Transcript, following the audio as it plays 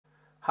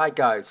Hi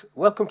guys,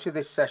 welcome to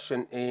this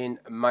session in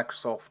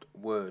Microsoft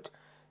Word.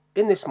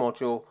 In this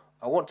module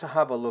I want to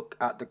have a look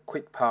at the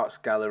quick parts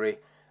gallery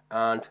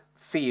and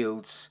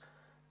fields,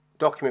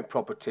 document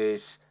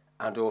properties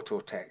and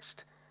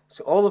AutoText.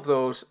 So all of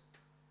those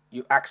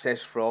you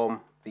access from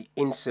the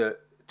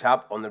Insert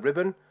tab on the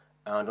ribbon,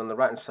 and on the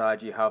right hand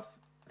side you have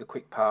the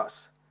quick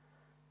parts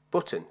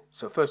button.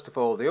 So first of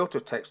all, the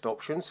AutoText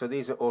option. So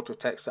these are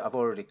AutoText that I've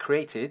already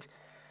created.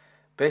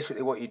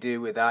 Basically what you do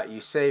with that, you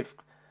save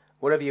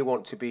whatever you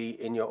want to be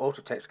in your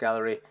AutoText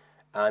gallery,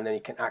 and then you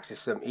can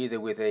access them either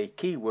with a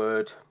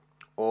keyword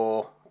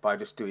or by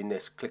just doing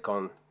this. Click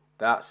on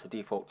that's the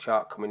default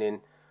chart coming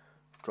in,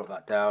 drop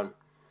that down.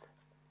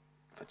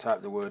 If I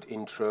type the word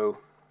intro,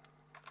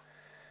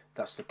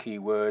 that's the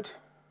keyword.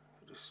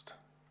 Just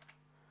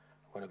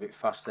went a bit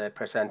fast there,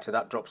 press enter,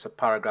 that drops a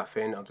paragraph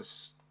in. I'll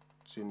just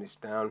zoom this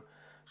down.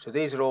 So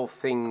these are all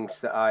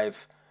things that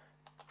I've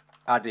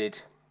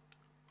added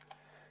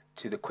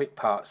to the quick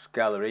parts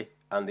gallery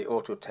and the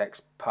AutoText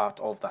part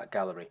of that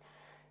gallery.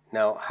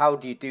 Now how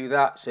do you do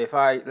that? So if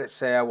let's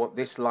say I want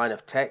this line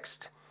of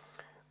text,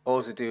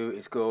 all I do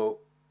is go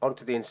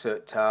onto the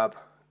Insert tab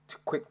to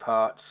quick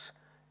parts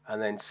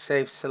and then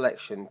save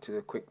selection to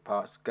the quick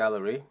parts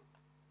gallery,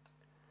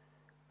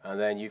 and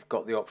then you've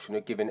got the option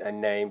of giving a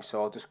name.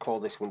 So I'll just call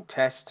this one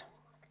test.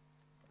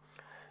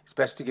 It's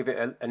best to give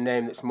it a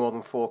name that's more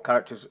than 4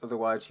 characters,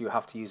 otherwise you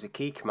have to use a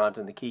key command,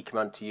 and the key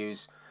command to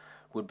use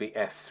would be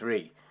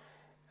F3.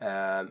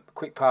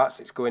 Quick parts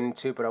it's going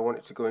into, but I want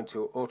it to go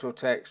into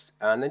AutoText.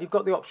 And then you've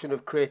got the option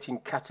of creating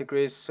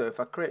categories. So if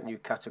I create a new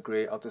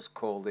category, I'll just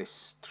call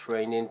this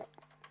training.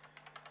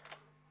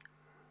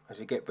 As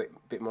you get a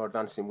bit more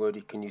advanced in Word,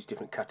 you can use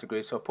different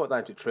categories. So I'll put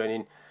that into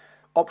training.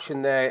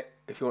 Option there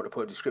if you want to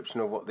put a description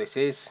of what this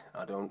is.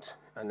 I don't.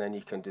 And then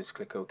you can just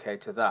click OK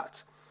to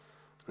that.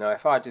 Now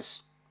if I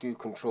just do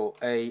Control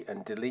A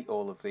and delete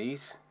all of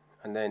these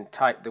and then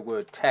type the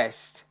word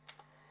test,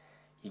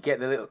 you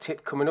get the little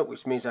tip coming up,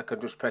 which means I can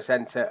just press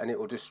enter and it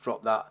will just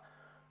drop that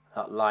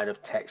line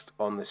of text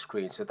on the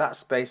screen. So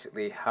that's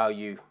basically how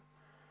you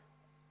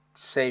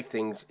save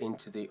things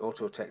into the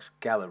AutoText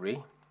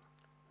gallery,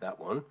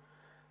 that one.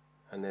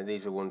 And then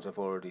these are ones I've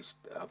already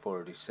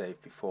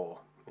saved before,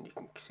 and you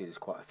can see there's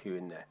quite a few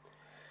in there.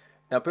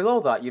 Now below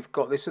that you've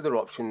got this other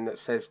option that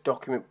says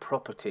document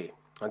property,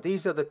 and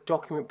these are the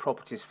document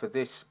properties for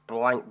this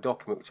blank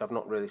document, which I've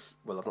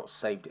not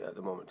saved it at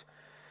the moment.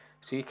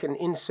 So you can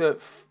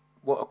insert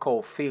what are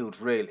called fields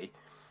really.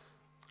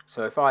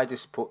 So if I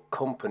just put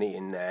company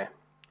in there,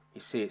 you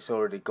see it's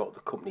already got the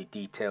company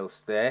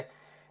details there.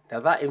 Now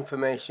that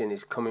information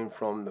is coming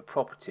from the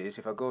properties.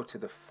 If I go to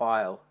the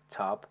File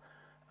tab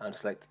and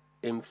select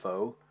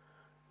Info,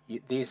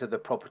 these are the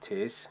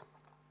properties,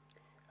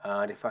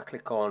 and if I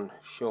click on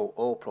Show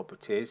All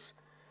Properties,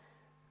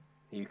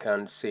 you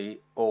can see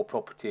all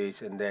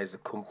properties, and there's the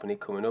company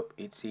coming up.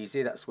 It's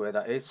easy, that's where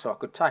that is. So I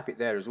could type it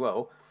there as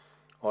well,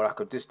 or I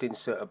could just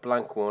insert a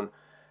blank one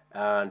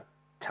and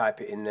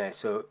type it in there.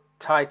 So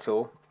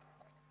title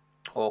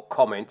or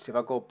comments, if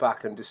I go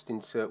back and just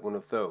insert one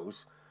of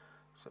those,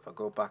 so if I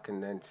go back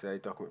and then say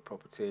document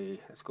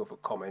property, let's go for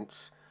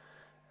comments,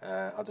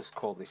 I'll just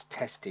call this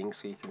testing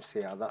so you can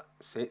see how that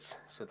sits.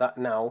 So that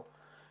now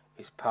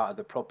is part of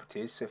the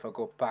properties. So if I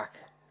go back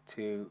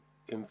to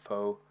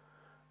info,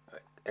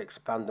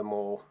 expand them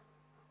all,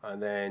 and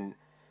then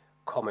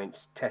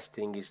comments,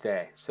 testing is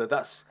there. So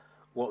that's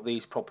what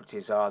these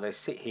properties are. They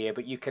sit here,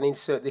 but you can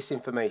insert this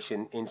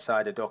information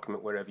inside a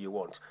document wherever you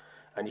want,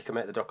 and you can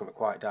make the document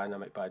quite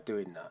dynamic by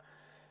doing that.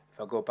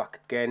 If I go back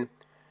again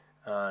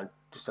and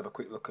just have a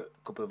quick look at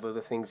a couple of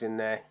other things in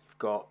there, you've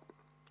got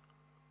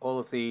all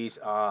of these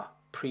are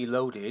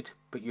preloaded,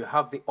 but you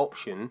have the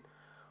option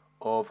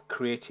of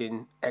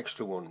creating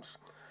extra ones.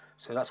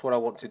 So that's what I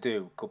want to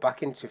do. Go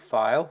back into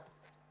File,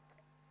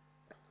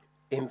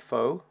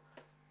 Info,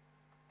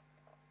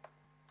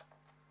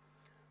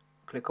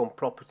 click on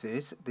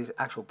Properties. These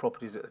actual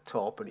properties at the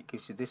top, and it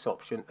gives you this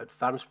option,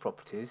 Advanced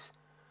Properties.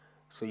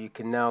 So you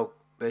can now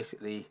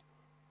basically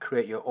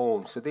create your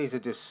own. So these are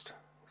just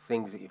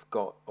things that you've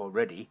got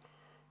already,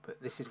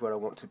 but this is where I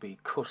want to be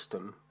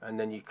custom, and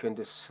then you can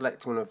just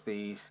select one of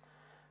these.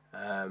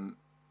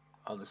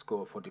 I'll just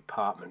go for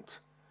department,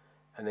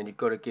 and then you've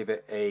got to give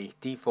it a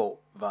default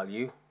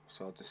value.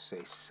 So I'll just say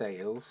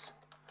sales,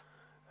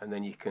 and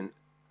then you can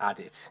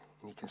add it,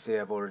 and you can see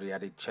I've already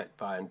added check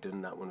by and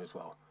done that one as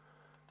well.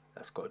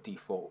 That's got a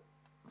default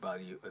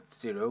value of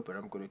 0, but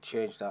I'm going to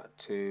change that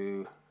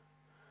to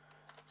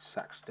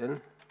Saxton,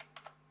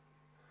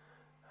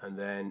 and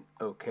then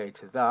OK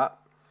to that.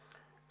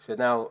 So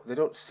now they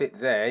don't sit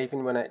there.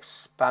 Even when I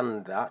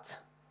expand that,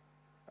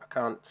 I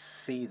can't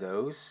see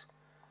those,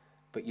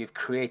 but you've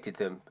created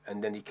them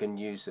and then you can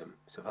use them.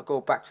 So if I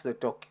go back to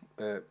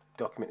the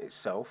document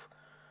itself,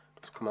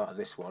 just come out of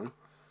this one.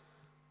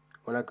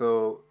 When I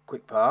go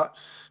quick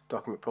parts,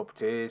 document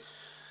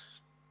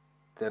properties,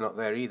 they're not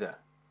there either.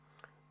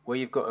 Where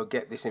you've got to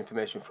get this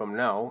information from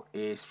now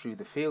is through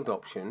the field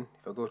option.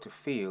 If I go to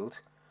field,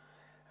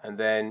 and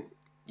then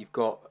you've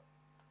got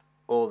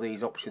all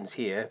these options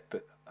here,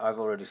 but I've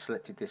already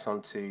selected this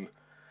onto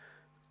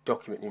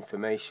document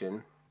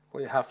information.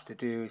 What you have to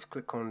do is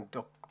click on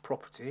doc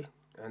property,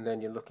 and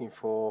then you're looking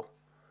for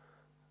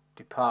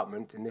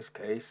department. In this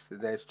case,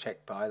 there's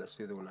check by, that's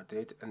the other one I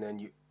did, and then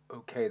you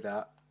OK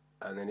that,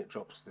 and then it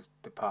drops this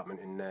department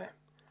in there,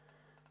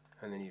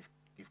 and then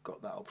you've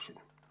got that option.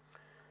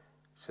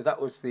 So that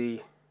was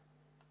the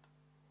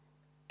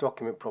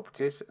document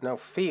properties. Now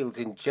fields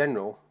in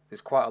general,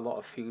 there's quite a lot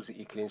of fields that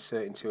you can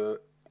insert into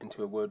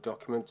a Word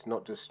document,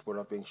 not just what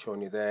I've been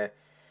showing you there.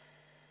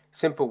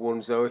 Simple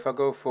ones though, if I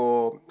go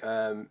for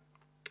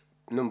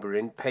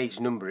numbering, page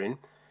numbering,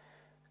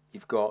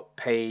 you've got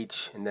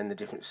page and then the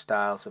different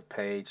styles of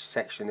page,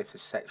 section if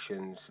there's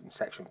sections, and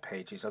section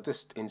pages. I'll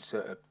just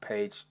insert a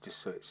page just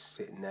so it's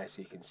sitting there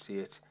so you can see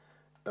it.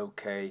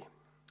 OK,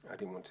 I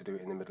didn't want to do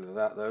it in the middle of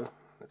that though.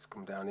 Let's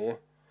come down here.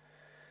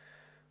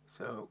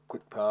 So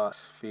quick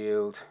pass,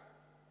 field,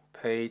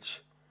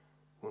 page,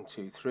 1,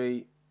 2,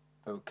 3,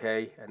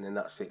 OK, and then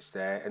that sits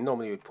there. And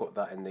normally you would put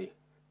that in the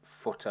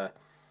footer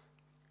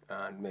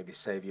and maybe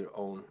save your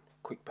own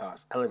quick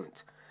pass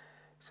element.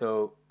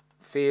 So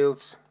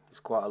fields,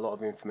 there's quite a lot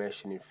of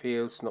information in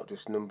fields, not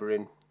just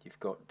numbering. You've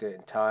got date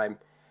and time,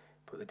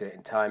 put the date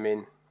and time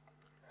in,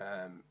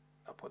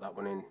 I'll put that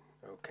one in,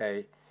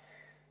 OK,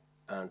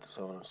 and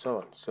so on and so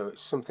on. So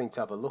it's something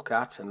to have a look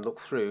at and look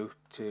through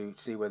to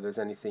see whether there's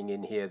anything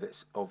in here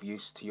that's of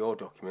use to your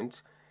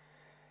document.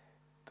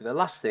 But the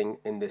last thing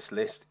in this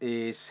list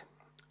is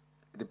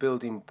the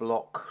building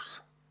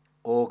blocks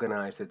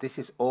organizer. This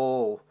is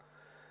all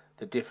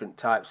the different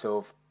types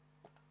of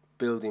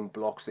building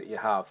blocks that you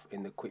have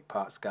in the quick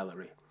parts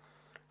gallery.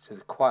 So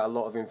there's quite a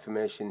lot of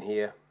information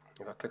here.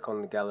 If I click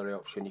on the gallery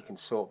option, you can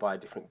sort by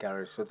different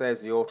galleries. So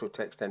there's the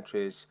AutoText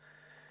entries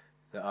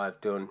that I've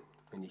done,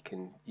 and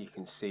you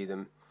can see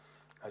them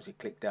as you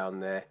click down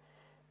there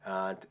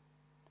and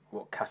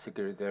what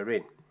category they're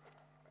in.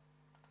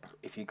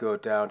 If you go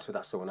down, so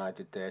that's the one I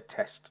did there,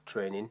 test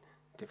training,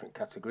 different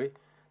category.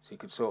 So you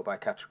could sort by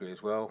category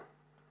as well,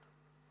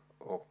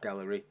 or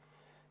gallery,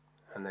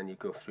 and then you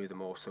go through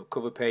them all. So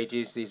cover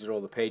pages, these are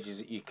all the pages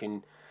that you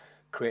can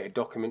create a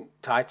document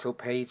title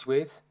page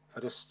with. If I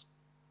just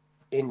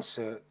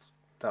insert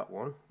that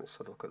one, let's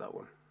have a look at that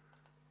one.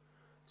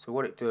 So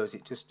what it does,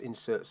 it just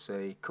inserts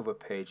a cover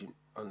page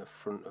on the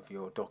front of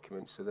your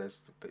document. So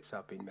there's the bits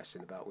I've been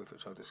messing about with,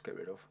 which I'll just get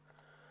rid of.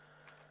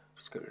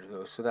 Just get rid of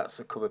those. So that's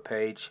the cover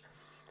page,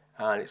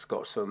 and it's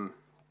got some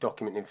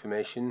document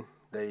information.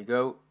 There you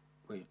go.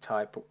 We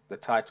type up the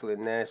title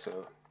in there,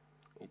 so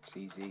it's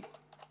easy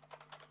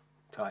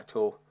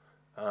title,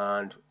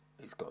 and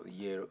it's got the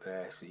year up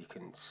there, so you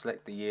can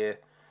select the year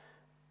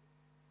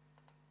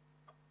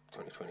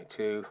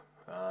 2022,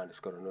 and it's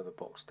got another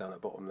box down the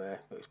bottom there.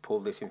 It's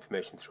pulled this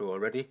information through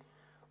already,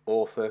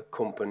 author,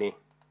 company,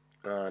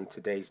 and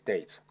today's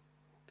date.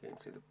 Getting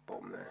to the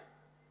bottom there.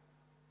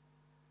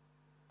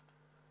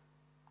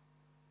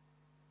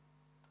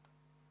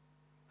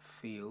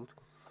 Field,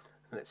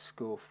 let's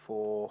go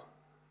for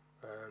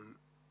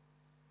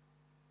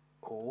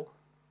all,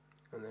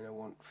 and then I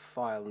want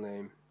file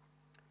name.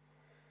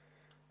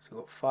 So I've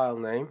got file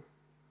name,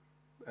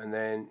 and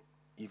then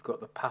you've got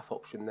the path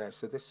option there.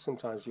 So this,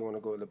 sometimes you want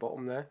to go at the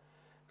bottom there.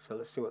 So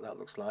let's see what that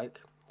looks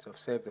like. So I've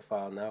saved the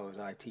file now as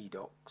IT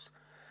docs.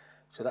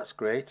 So that's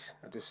great.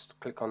 I just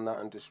click on that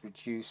and just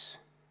reduce.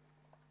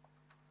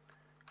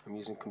 I'm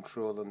using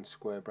Control and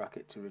square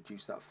bracket to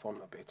reduce that font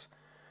a bit.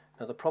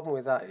 Now the problem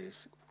with that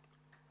is,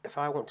 if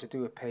I want to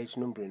do a page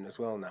numbering as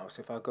well now,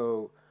 so if I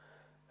go,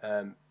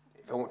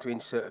 if I want to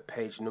insert a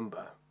page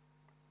number,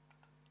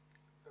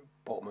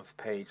 bottom of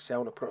the page, so I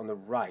want to put it on the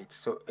right,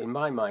 so in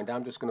my mind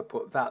I'm just going to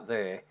put that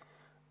there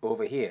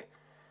over here,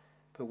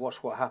 but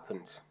watch what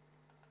happens.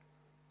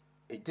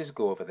 It does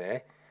go over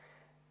there,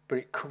 but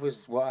it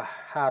covers what I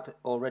had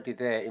already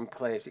there in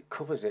place. It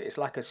covers it. It's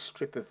like a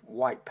strip of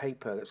white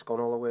paper that's gone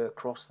all the way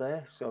across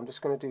there. So I'm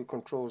just going to do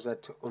Control Z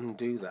to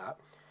undo that.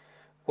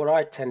 What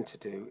I tend to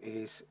do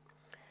is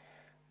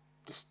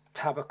just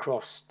tab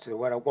across to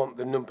where I want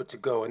the number to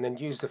go, and then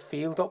use the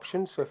field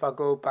option. So if I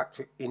go back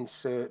to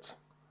Insert,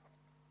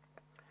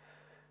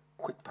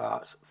 Quick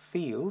Parts,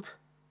 Field,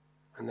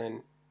 and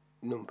then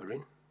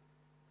Numbering,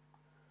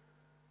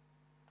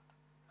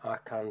 I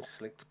can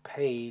select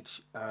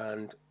Page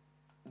and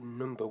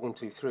number 1,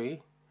 2,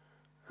 3,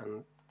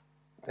 and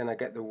then I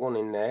get the 1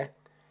 in there.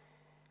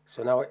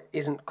 So now it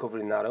isn't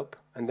covering that up,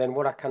 and then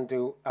what I can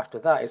do after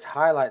that is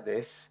highlight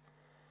this,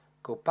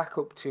 go back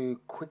up to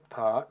Quick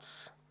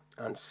Parts,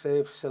 and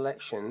save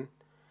selection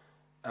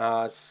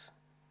as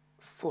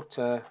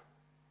footer,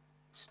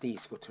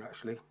 Steve's footer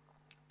actually,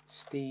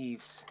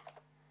 Steve's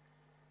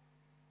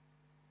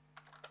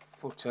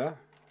footer,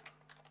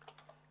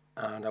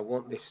 and I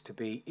want this to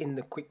be in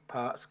the Quick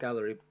Parts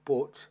gallery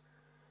but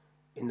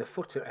in the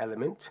footer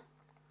element,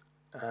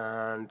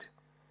 and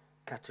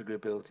category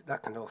build,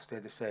 that can all stay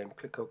the same.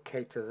 Click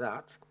OK to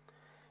that.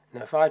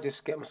 Now if I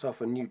just get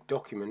myself a new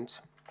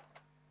document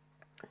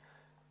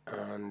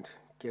and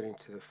get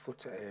into the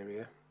footer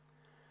area,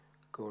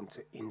 go on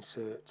to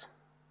Insert,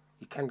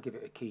 you can give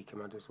it a key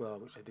command as well,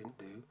 which I didn't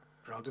do.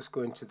 but I'll just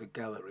go into the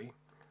gallery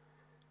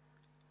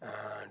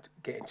and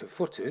get into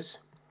footers,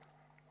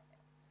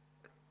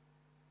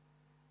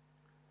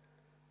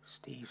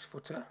 Steve's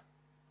footer,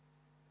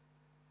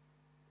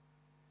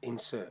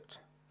 insert.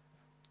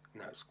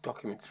 Now it's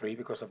document 3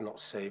 because I've not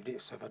saved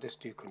it, so if I just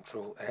do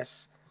Control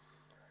S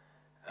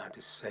and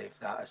just save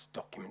that as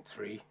document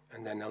 3,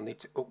 and then I'll need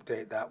to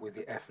update that with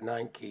the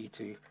F9 key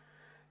to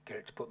get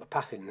it to put the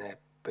path in there,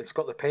 but it's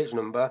got the page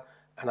number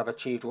and I've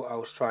achieved what I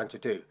was trying to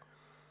do.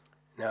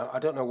 Now I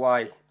don't know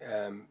why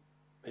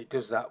it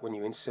does that when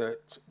you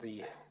insert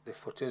the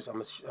footers.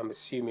 I'm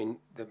assuming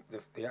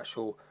the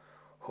actual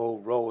whole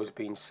row has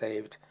been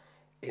saved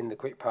in the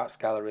Quick Parts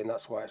gallery, and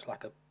that's why it's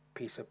like a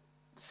piece of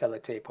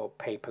sellotape or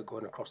paper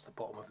going across the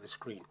bottom of the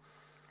screen.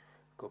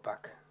 Go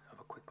back, have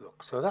a quick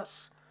look. So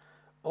that's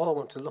all I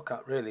want to look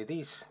at really.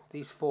 These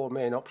 4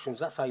 main options,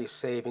 that's how you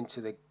save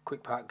into the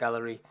Quick Part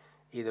gallery,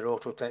 either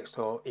AutoText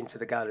or into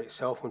the gallery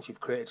itself once you've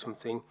created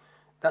something.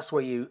 That's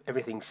where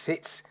everything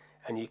sits,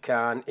 and you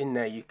can, in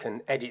there you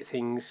can edit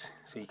things,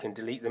 so you can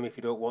delete them if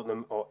you don't want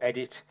them, or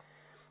edit.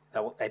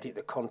 That will edit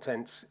the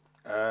contents,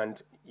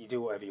 and you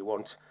do whatever you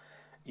want.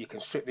 You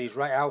can strip these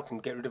right out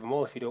and get rid of them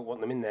all if you don't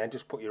want them in there, and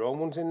just put your own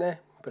ones in there,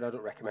 but I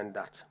don't recommend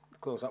that.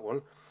 Close that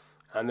one.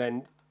 And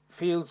then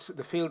fields,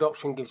 the field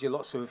option gives you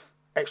lots of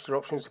extra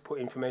options to put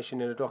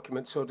information in a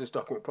document. So does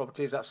document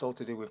properties. That's all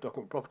to do with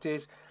document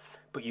properties,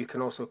 but you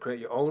can also create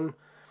your own.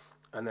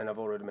 And then I've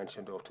already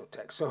mentioned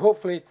AutoText. So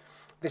hopefully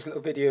this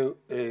little video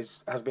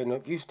has been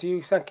of use to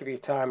you. Thank you for your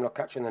time, and I'll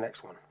catch you in the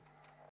next one.